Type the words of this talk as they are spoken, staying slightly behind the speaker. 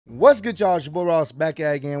What's good, y'all? It's your boy Ross back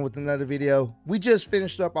at again with another video. We just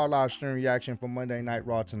finished up our live stream reaction for Monday Night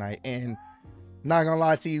Raw tonight, and not gonna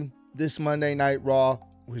lie to you, this Monday Night Raw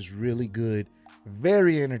was really good,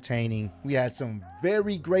 very entertaining. We had some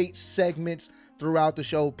very great segments throughout the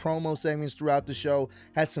show, promo segments throughout the show,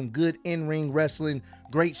 had some good in-ring wrestling,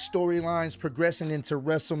 great storylines progressing into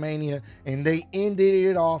WrestleMania, and they ended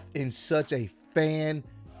it off in such a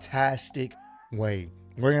fantastic way.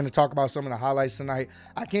 We're going to talk about some of the highlights tonight.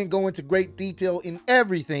 I can't go into great detail in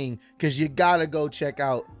everything because you got to go check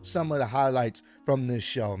out some of the highlights from this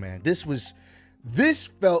show, man. This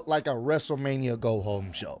felt like a WrestleMania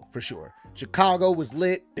go-home show for sure. Chicago was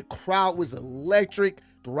lit. The crowd was electric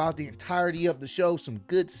throughout the entirety of the show. Some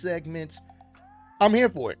good segments. I'm here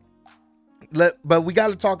for it. But we got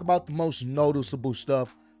to talk about the most noticeable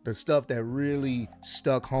stuff, the stuff that really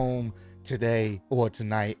stuck home today or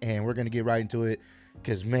tonight, and we're going to get right into it.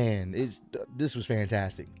 Because, man, this was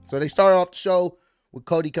fantastic. So they started off the show with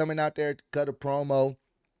Cody coming out there to cut a promo.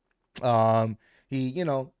 He,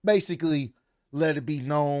 basically let it be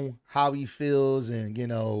known how he feels and,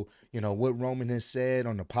 what Roman has said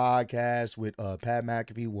on the podcast with Pat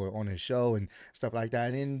McAfee were on his show and stuff like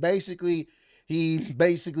that. And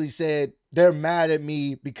he said, they're mad at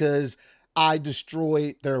me because I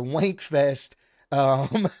destroyed their wank fest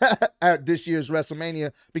at this year's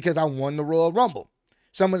WrestleMania because I won the Royal Rumble.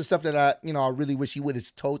 Some of the stuff that I really wish he would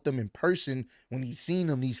have told them in person when he'd seen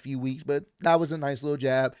them these few weeks, but that was a nice little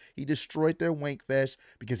jab. He destroyed their wank fest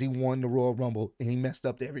because he won the Royal Rumble and he messed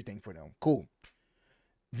up everything for them. Cool.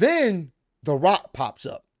 Then The Rock pops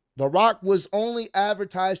up. The Rock was only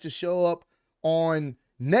advertised to show up on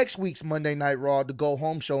next week's Monday Night Raw, the go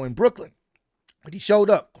home show in Brooklyn. But he showed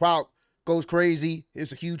up. Crowd goes crazy.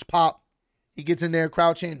 It's a huge pop. He gets in there,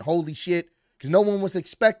 crowd chanting, holy shit, because no one was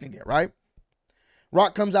expecting it, right?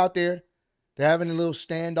 Rock comes out there. They're having a little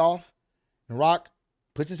standoff. And Rock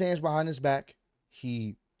puts his hands behind his back.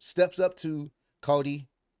 He steps up to Cody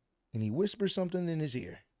and he whispers something in his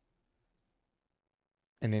ear.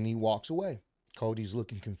 And then he walks away. Cody's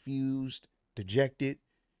looking confused, dejected.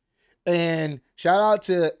 And shout out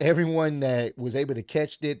to everyone that was able to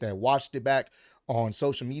catch it, that watched it back on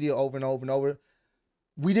social media over and over and over.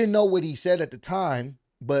 We didn't know what he said at the time,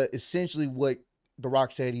 but essentially what The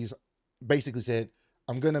Rock said, he's basically said,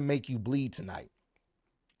 I'm going to make you bleed tonight.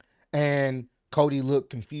 And Cody looked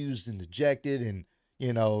confused and dejected and,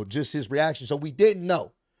 just his reaction. So we didn't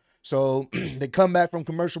know. So they come back from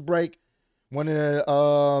commercial break. One of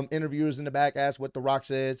the interviewers in the back asked what The Rock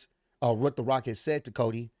said, what The Rock had said to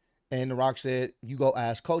Cody. And The Rock said, you go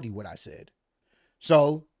ask Cody what I said.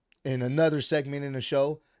 So in another segment in the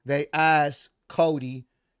show, they asked Cody,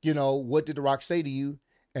 what did The Rock say to you?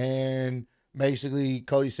 And basically,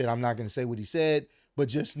 Cody said, I'm not going to say what he said, but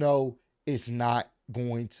just know it's not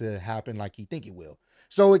going to happen like you think it will.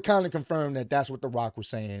 So it kind of confirmed that that's what The Rock was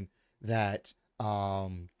saying, that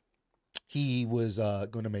he was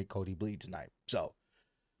going to make Cody bleed tonight. So,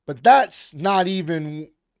 but that's not even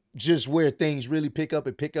just where things really pick up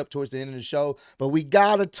towards the end of the show. But we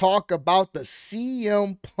got to talk about the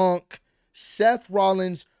CM Punk, Seth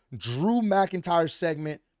Rollins, Drew McIntyre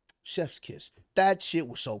segment, Chef's Kiss. That shit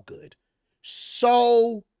was so good.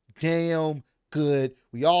 So damn good.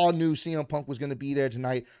 We all knew CM Punk was going to be there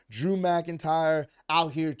tonight. Drew McIntyre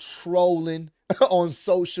out here trolling on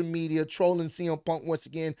social media, trolling CM Punk once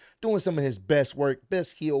again, doing some of his best work,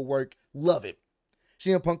 best heel work. Love it.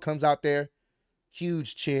 CM Punk comes out there,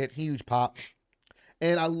 huge chant, huge pop.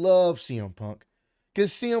 And I love CM Punk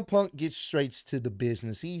because CM Punk gets straight to the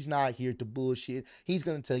business. He's not here to bullshit. He's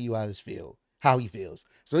going to tell you how he feels.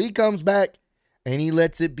 So he comes back and he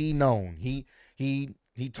lets it be known. He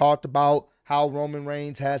talked about how Roman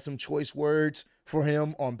Reigns had some choice words for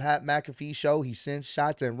him on Pat McAfee's show. He sent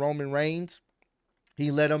shots at Roman Reigns.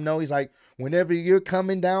 He let him know, he's like, whenever you're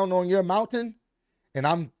coming down on your mountain and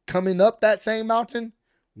I'm coming up that same mountain,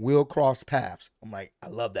 we'll cross paths. I'm like, I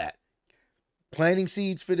love that. Planting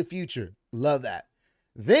seeds for the future. Love that.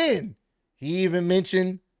 Then he even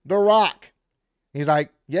mentioned The Rock. He's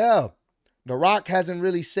like, yeah, The Rock hasn't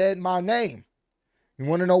really said my name. You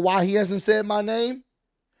want to know why he hasn't said my name?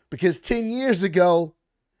 Because 10 years ago,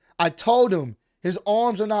 I told him his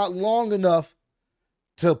arms are not long enough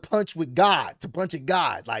to punch with God, to punch at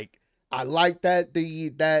God. Like, I like that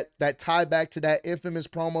that tie back to that infamous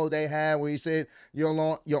promo they had where he said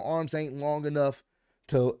your arms ain't long enough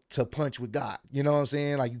to punch with God. You know what I'm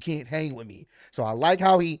saying? Like, you can't hang with me. So I like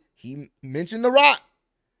how he mentioned The Rock.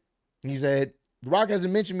 He said, The Rock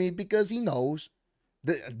hasn't mentioned me because he knows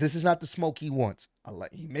that this is not the smoke he wants.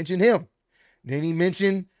 He mentioned him. Then he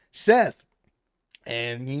mentioned Seth.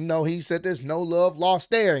 And he said there's no love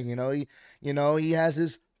lost there. He has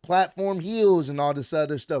his platform heels and all this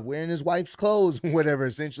other stuff, wearing his wife's clothes, whatever,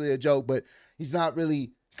 essentially a joke, but he's not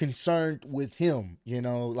really concerned with him,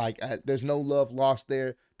 there's no love lost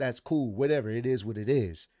there. That's cool. Whatever. It is what it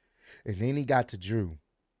is. And then he got to Drew.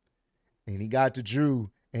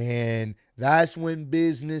 And that's when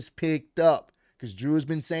business picked up, because Drew has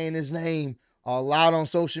been saying his name a lot on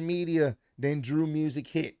social media. Then Drew music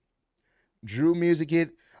hit.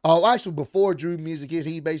 Oh, actually, before Drew music hit,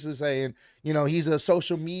 he basically saying, he's a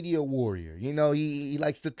social media warrior. He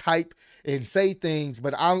likes to type and say things,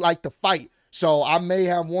 but I like to fight. So I may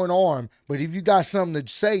have one arm, but if you got something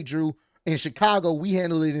to say, Drew, in Chicago, we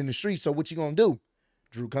handle it in the street. So what you gonna do?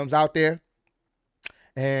 Drew comes out there,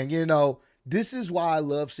 and this is why I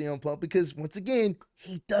love CM Punk, because once again,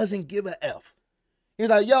 he doesn't give a F. He's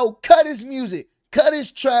like, yo, cut his music. Cut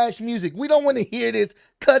his trash music. We don't want to hear this.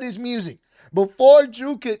 Cut his music. Before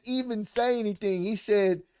Drew could even say anything, he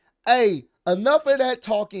said, hey, enough of that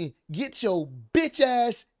talking. Get your bitch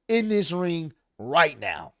ass in this ring right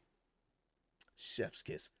now. Chef's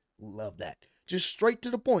kiss. Love that. Just straight to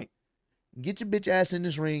the point. Get your bitch ass in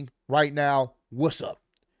this ring right now. What's up?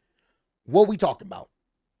 What we talking about?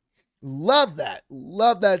 Love that.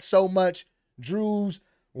 Love that so much. Drew's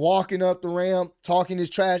walking up the ramp, talking his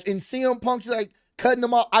trash, and CM Punk's like cutting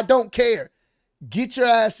him off. I don't care. Get your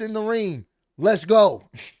ass in the ring. Let's go.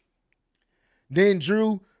 Then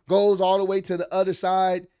Drew goes all the way to the other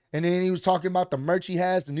side, and then he was talking about the merch he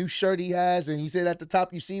has, the new shirt he has, and he said at the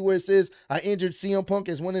top, you see where it says, I injured CM Punk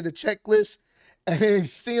as one of the checklists, and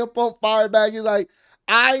CM Punk fired back. He's like,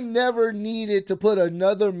 I never needed to put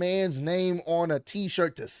another man's name on a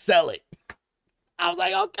t-shirt to sell it. I was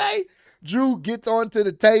like, okay. Drew gets onto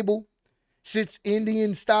the table, sits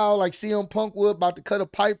Indian style like CM Punk would, about to cut a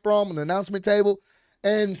pipe from an announcement table.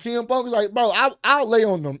 And CM Punk was like, bro, I'll lay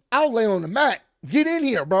on the mat. Get in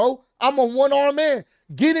here, bro. I'm a one-armed man.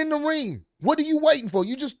 Get in the ring. What are you waiting for?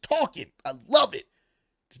 You just talking. I love it.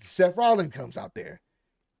 Seth Rollins comes out there.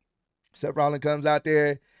 He's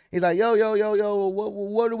like, yo,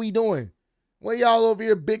 what are we doing? What y'all over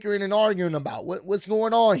here bickering and arguing about? What's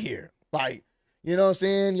going on here? Like, you know what I'm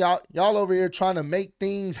saying? Y'all over here trying to make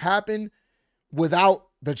things happen without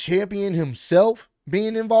the champion himself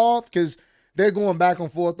being involved, because they're going back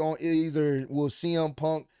and forth on either will CM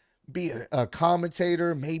Punk be a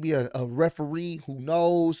commentator, maybe a referee, who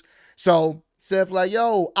knows. So Seth like,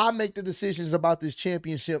 yo, I make the decisions about this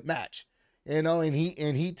championship match. And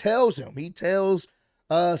he tells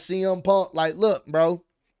CM Punk, like, look, bro,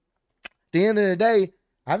 at the end of the day,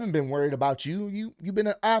 I haven't been worried about you. You've been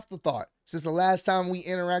an afterthought. Since the last time we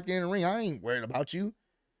interacted in the ring, I ain't worried about you.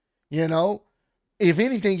 If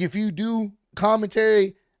anything, if you do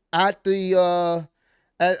commentary at the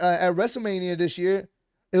at WrestleMania this year,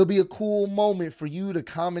 it'll be a cool moment for you to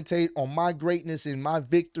commentate on my greatness and my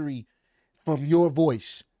victory from your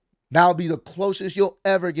voice. That'll be the closest you'll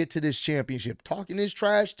ever get to this championship. Talking is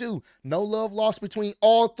trash too. No love lost between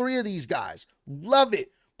all three of these guys. Love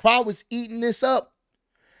it. Crowd was eating this up.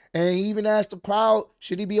 And he even asked the crowd,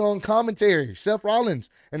 should he be on commentary? Seth Rollins.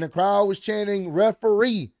 And the crowd was chanting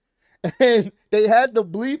referee. And they had to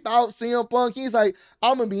bleep out CM Punk. He's like,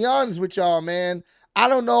 I'm going to be honest with y'all, man. I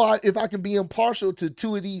don't know if I can be impartial to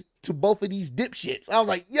both of these dipshits. I was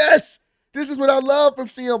like, yes, this is what I love from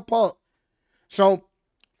CM Punk. So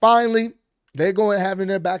finally, they're going having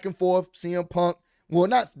their back and forth. CM Punk, well,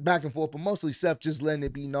 not back and forth, but mostly Seth just letting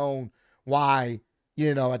it be known why,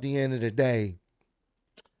 at the end of the day,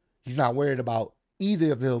 he's not worried about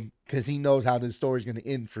either of them, because he knows how this story is going to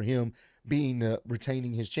end for him being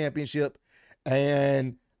retaining his championship.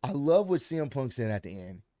 And I love what CM Punk said at the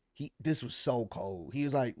end. This was so cold. He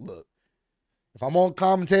was like, look, if I'm on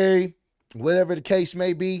commentary, whatever the case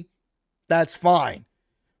may be, that's fine.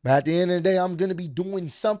 But at the end of the day, I'm going to be doing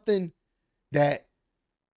something that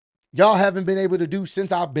y'all haven't been able to do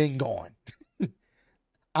since I've been gone.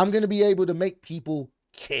 I'm going to be able to make people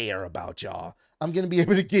care about y'all. I'm going to be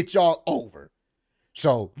able to get y'all over.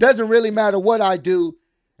 So doesn't really matter what I do.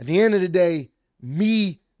 At the end of the day,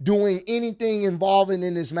 me doing anything involving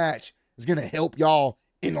in this match is going to help y'all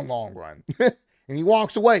in the long run. And he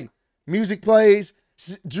walks away. Music plays.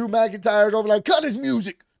 Drew McIntyre's over like, cut his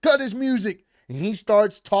music. And he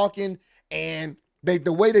starts talking, and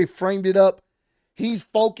the way they framed it up, he's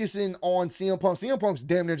focusing on CM Punk. CM Punk's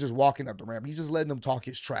damn near just walking up the ramp. He's just letting him talk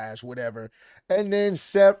his trash, whatever. And then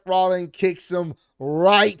Seth Rollins kicks him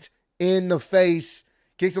right in the face.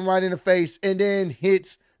 And then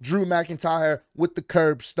hits Drew McIntyre with the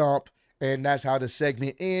curb stomp. And that's how the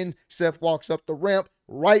segment ends. Seth walks up the ramp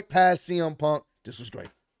right past CM Punk. This was great.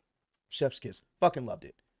 Chef's kiss. Fucking loved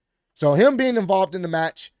it. So him being involved in the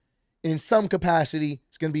match in some capacity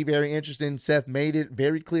is going to be very interesting. Seth made it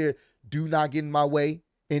very clear, do not get in my way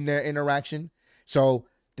in their interaction. So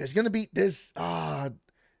there's going to be this, I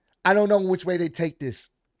don't know which way they take this.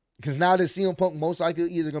 Because now that CM Punk most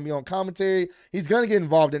likely either going to be on commentary, he's going to get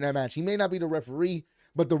involved in that match. He may not be the referee,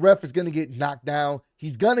 but the ref is going to get knocked down.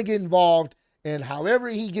 He's going to get involved, and however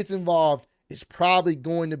he gets involved, it's probably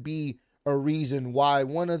going to be a reason why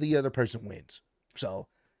one or the other person wins. So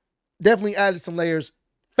definitely added some layers.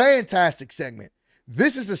 Fantastic segment.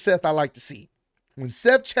 This is the Seth I like to see. When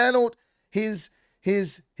Seth channeled his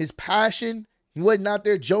passion, he wasn't out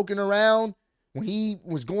there joking around. When he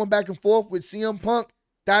was going back and forth with CM Punk,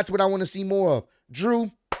 that's what I want to see more of.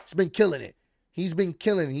 Drew has been killing it. He's been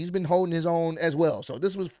killing it. He's been holding his own as well. So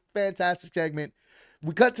this was a fantastic segment.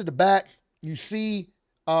 We cut to the back. You see,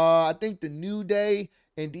 I think the New Day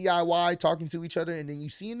and DIY talking to each other. And then you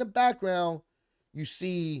see in the background, you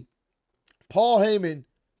see Paul Heyman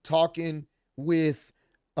talking with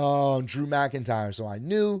Drew McIntyre. So I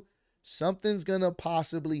knew something's going to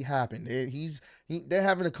possibly happen. They're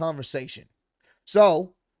having a conversation.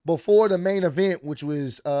 So before the main event, which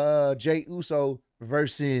was Jey Uso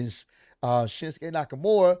versus Shinsuke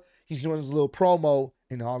Nakamura, he's doing his little promo,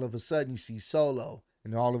 and all of a sudden you see Solo,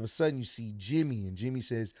 and all of a sudden you see Jimmy, and Jimmy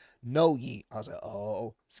says, "No, ye." I was like,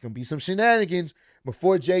 oh, it's going to be some shenanigans.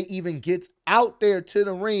 Before Jey even gets out there to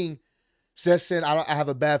the ring, Seth said, I have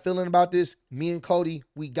a bad feeling about this. Me and Cody,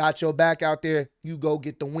 we got your back out there. You go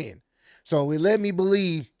get the win. So it led me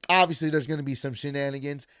believe, obviously, there's going to be some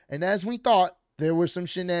shenanigans. And as we thought, there were some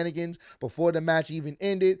shenanigans before the match even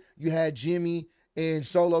ended. You had Jimmy and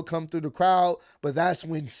Solo come through the crowd, but that's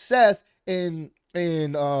when Seth and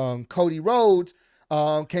Cody Rhodes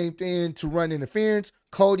came in to run interference.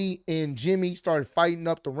 Cody and Jimmy started fighting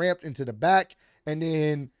up the ramp into the back, and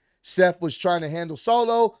then Seth was trying to handle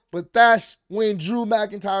Solo, but that's when Drew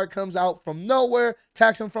McIntyre comes out from nowhere,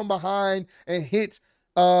 attacks him from behind, and hits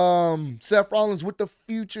Seth Rollins with the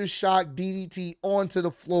Future Shock DDT onto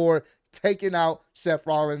the floor, taking out Seth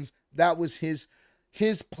Rollins. That was his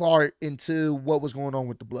part into what was going on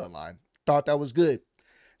with the bloodline. Thought that was good.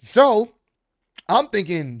 So I'm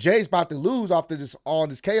thinking Jay's about to lose after all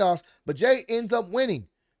this chaos, but Jay ends up winning.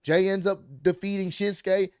 Jay ends up defeating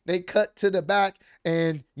Shinsuke. They cut to the back,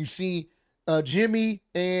 and you see Jimmy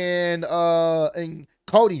and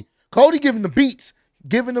Cody. Cody giving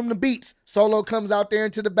them the beats. Solo comes out there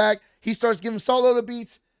into the back. He starts giving Solo the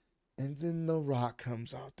beats, and then The Rock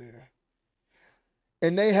comes out there.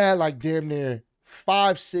 And they had like damn near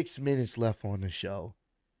 5-6 minutes left on the show.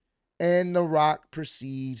 And The Rock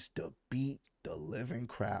proceeds to beat the living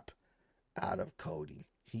crap out of Cody.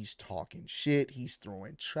 He's talking shit. He's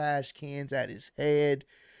throwing trash cans at his head.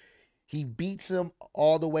 He beats him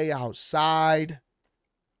all the way outside.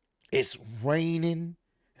 It's raining.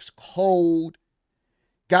 It's cold.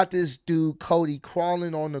 Got this dude, Cody,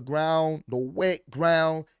 crawling on the ground, the wet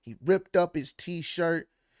ground. He ripped up his t-shirt.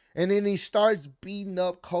 And then he starts beating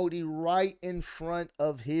up Cody right in front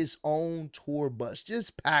of his own tour bus.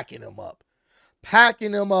 Just packing him up.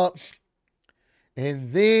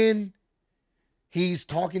 And then he's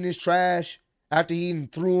talking his trash after he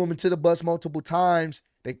threw him into the bus multiple times.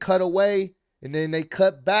 They cut away, and then they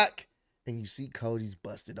cut back, and you see Cody's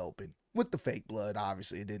busted open with the fake blood.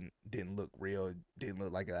 Obviously, it didn't look real. It didn't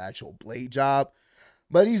look like an actual blade job,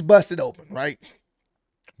 but he's busted open, right?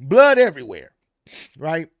 Blood everywhere,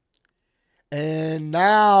 right? And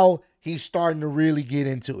now he's starting to really get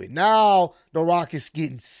into it. Now The Rock is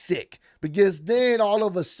getting sick because then all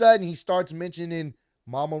of a sudden he starts mentioning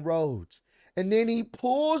Mama Rhodes. And then he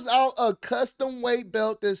pulls out a custom weight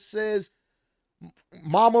belt that says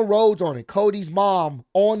Mama Rhodes on it, Cody's mom,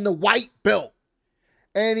 on the white belt.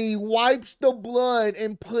 And he wipes the blood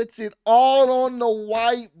and puts it all on the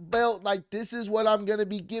white belt. Like, this is what I'm going to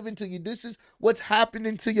be giving to you. This is what's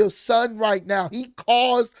happening to your son right now. He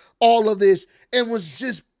caused all of this and was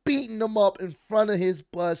just beating them up in front of his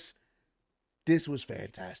bus. This was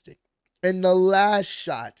fantastic. And the last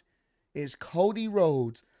shot is Cody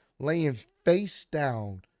Rhodes laying face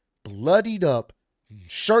down, bloodied up,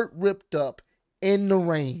 shirt ripped up in the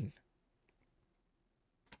rain.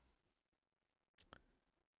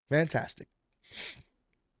 Fantastic.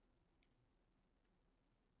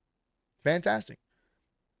 Fantastic.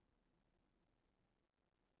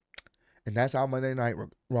 And that's how Monday Night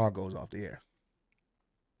Raw goes off the air.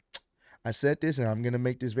 I said this, and I'm going to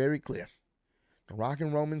make this very clear. The Rock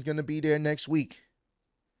and Roman's going to be there next week.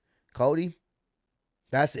 Cody,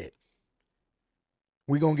 that's it.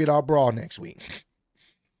 We're going to get our brawl next week.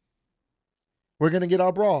 We're going to get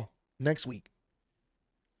our brawl next week.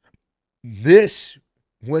 This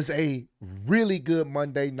was a really good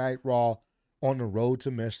Monday Night Raw on the road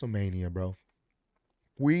to WrestleMania, bro.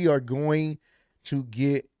 We are going to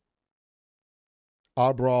get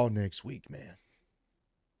our brawl next week, man.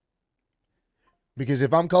 Because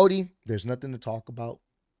if I'm Cody, there's nothing to talk about.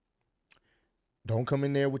 Don't come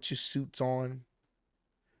in there with your suits on.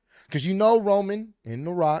 Because you know Roman and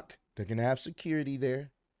The Rock, they're going to have security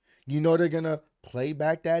there. You know they're going to play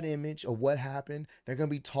back that image of what happened. They're going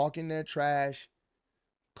to be talking their trash.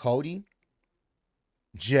 Cody,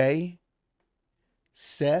 Jay,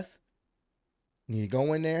 Seth, you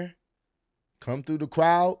go in there, come through the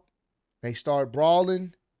crowd. They start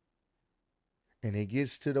brawling. And it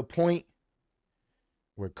gets to the point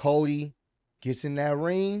where Cody gets in that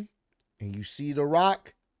ring and you see The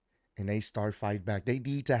Rock and they start fighting back. They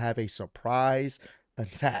need to have a surprise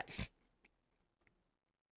attack.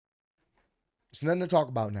 It's nothing to talk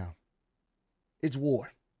about now. It's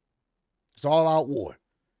war. It's all out war.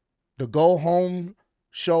 The go home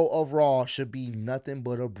show of Raw should be nothing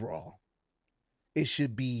but a brawl. It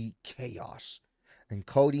should be chaos. And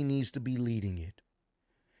Cody needs to be leading it.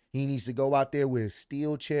 He needs to go out there with a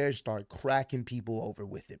steel chair and start cracking people over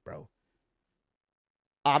with it, bro.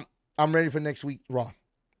 I'm ready for next week Raw.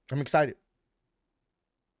 I'm excited.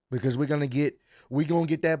 Because we're gonna get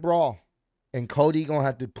that brawl. And Cody gonna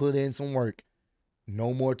have to put in some work.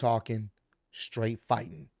 No more talking, straight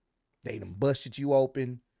fighting. They done busted you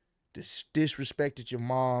open, disrespected your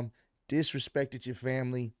mom, disrespected your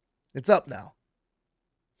family. It's up now.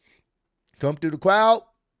 Come through the crowd,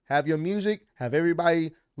 have your music, have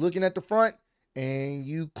everybody looking at the front, and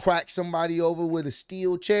you crack somebody over with a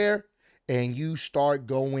steel chair, and you start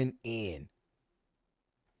going in.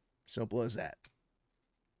 Simple as that.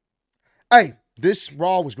 Hey, this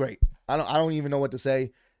Raw was great. I don't even know what to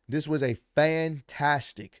say. This was a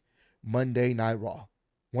fantastic Monday Night Raw.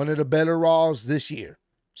 One of the better Raws this year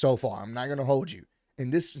so far. I'm not going to hold you.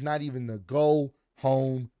 And this is not even the go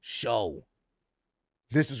home show.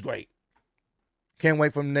 This is great. Can't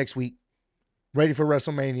wait for the next week. Ready for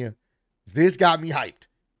WrestleMania. This got me hyped.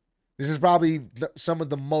 This is probably some of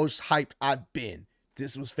the most hyped I've been.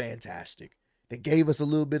 This was fantastic. They gave us a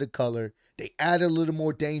little bit of color. They added a little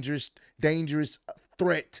more dangerous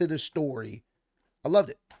threat to the story. I loved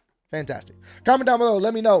it. Fantastic. Comment down below.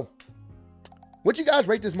 Let me know. What you guys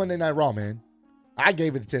rate this Monday Night Raw, man? I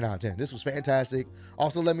gave it a 10 out of 10. This was fantastic.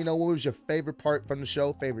 Also, let me know what was your favorite part from the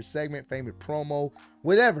show, favorite segment, favorite promo,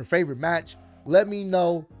 whatever, favorite match. Let me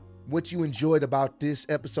know what you enjoyed about this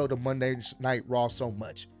episode of Monday Night Raw so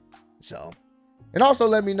much. And also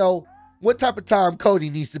let me know what type of time Cody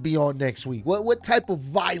needs to be on next week. What type of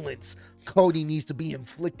violence Cody needs to be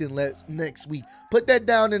inflicting next week. Put that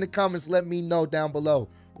down in the comments. Let me know down below.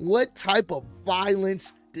 What type of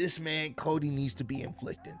violence this man Cody needs to be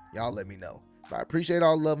inflicting. Y'all let me know. I appreciate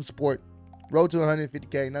all the love and support. Road to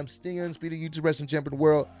 150K. And I'm still undisputed YouTube wrestling champion of the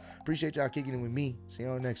world. Appreciate y'all kicking it with me. See you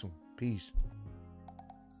on the next one. Peace.